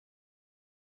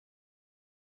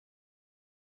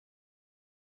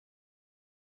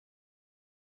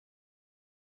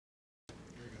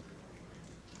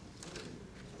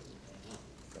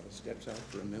steps out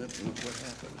for a minute and look what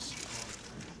happens.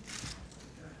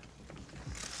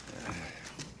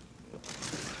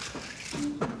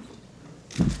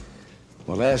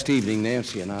 Well, last evening,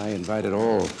 Nancy and I invited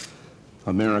all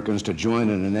Americans to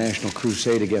join in a national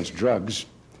crusade against drugs.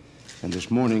 And this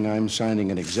morning, I'm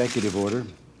signing an executive order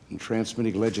and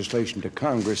transmitting legislation to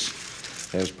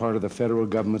Congress as part of the federal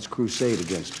government's crusade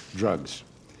against drugs.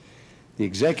 The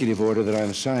executive order that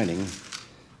I'm signing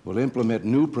will implement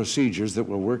new procedures that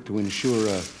will work to ensure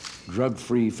a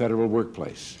drug-free federal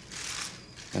workplace.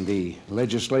 And the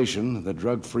legislation, the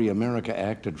Drug-Free America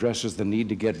Act, addresses the need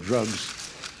to get drugs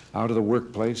out of the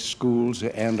workplace, schools,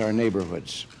 and our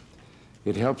neighborhoods.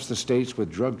 It helps the states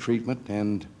with drug treatment,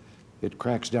 and it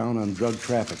cracks down on drug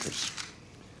traffickers.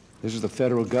 This is the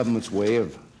federal government's way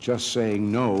of just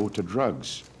saying no to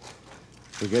drugs.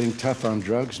 We're getting tough on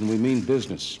drugs, and we mean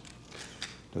business.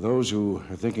 To those who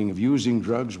are thinking of using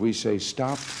drugs, we say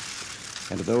stop,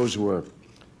 and to those who are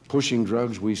pushing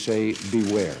drugs, we say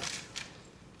beware.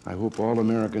 I hope all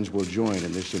Americans will join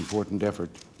in this important effort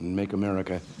and make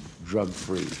America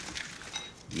drug-free.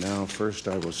 Now, first,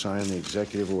 I will sign the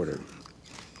executive order.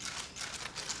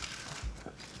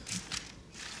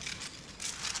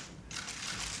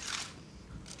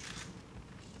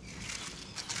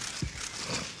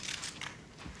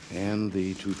 And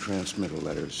the two transmittal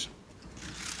letters.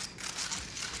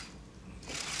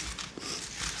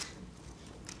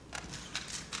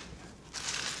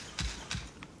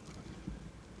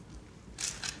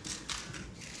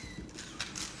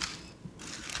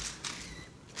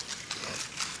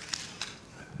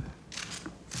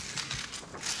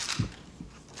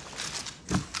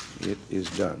 It is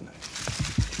done.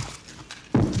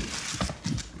 Mr.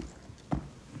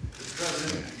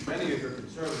 President, many of your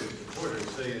conservative supporters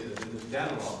say that in this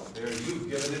Danilov affair, you've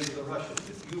given in to the Russians,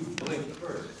 that you blinked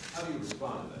first. How do you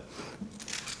respond to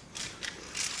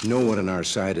that? No one on our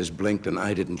side has blinked, and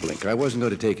I didn't blink. I wasn't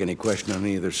going to take any question on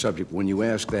any other subject. When you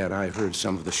asked that, I heard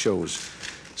some of the shows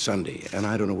Sunday, and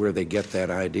I don't know where they get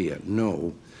that idea.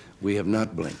 No, we have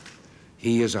not blinked.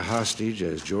 He is a hostage,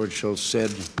 as George Shultz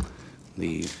said.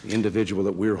 The individual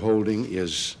that we're holding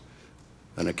is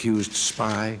an accused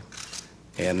spy,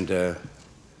 and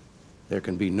there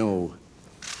can be no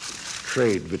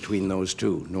trade between those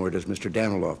two, nor does Mr.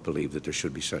 Danilov believe that there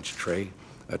should be such a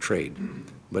trade.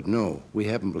 But no, we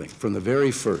haven't blinked. From the very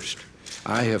first,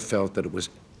 I have felt that it was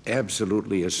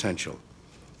absolutely essential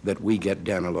that we get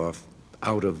Danilov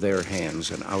out of their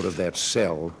hands and out of that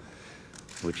cell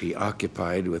which he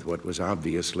occupied with what was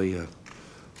obviously a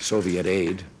Soviet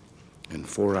aid and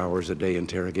 4 hours a day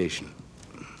interrogation.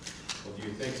 Well, do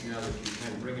you think now that you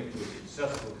can bring it to a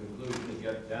successful conclusion and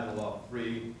get Danilov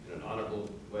free in an honorable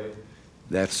way?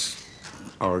 That's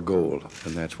our goal,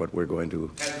 and that's what we're going to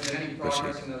Has there been any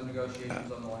progress in those negotiations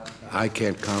on the last time? I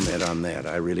can't comment on that.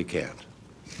 I really can't.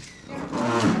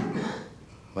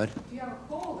 What? Do you have a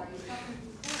cold? Are you suffering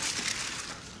from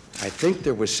cold? I think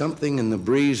there was something in the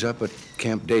breeze up at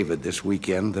Camp David this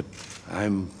weekend that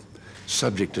I'm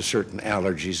subject to certain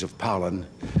allergies of pollen,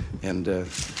 and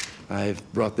I've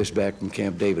brought this back from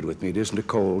Camp David with me. It isn't a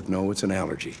cold. No, it's an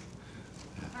allergy.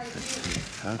 How are you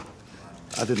feeling? Huh?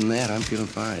 Other than that, I'm feeling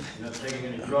fine. You're not taking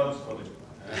any drugs for it?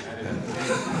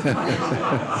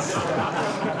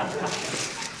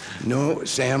 No,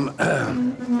 Sam,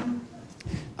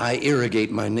 I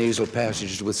irrigate my nasal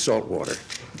passages with salt water.